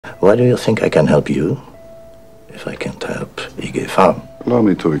Why do you think I can help you if I can't help IG Farm? Allow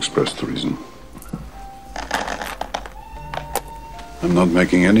me to express the reason. I'm not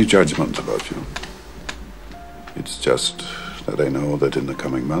making any judgment about you. It's just that I know that in the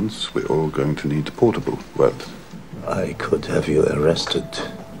coming months we're all going to need portable wealth. I could have you arrested.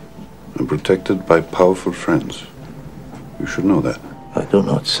 I'm protected by powerful friends. You should know that. I do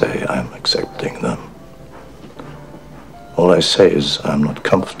not say I'm accepting them. All I say is I'm not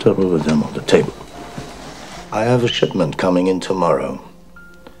comfortable with them on the table. I have a shipment coming in tomorrow.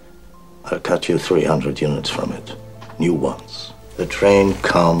 I'll cut you 300 units from it. New ones. The train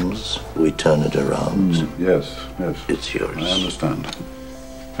comes, we turn it around. Yes. It's yours. I understand.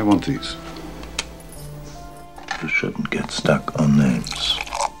 I want these. You shouldn't get stuck on names.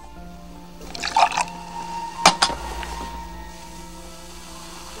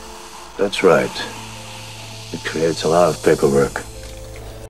 That's right. It creates a lot of paperwork.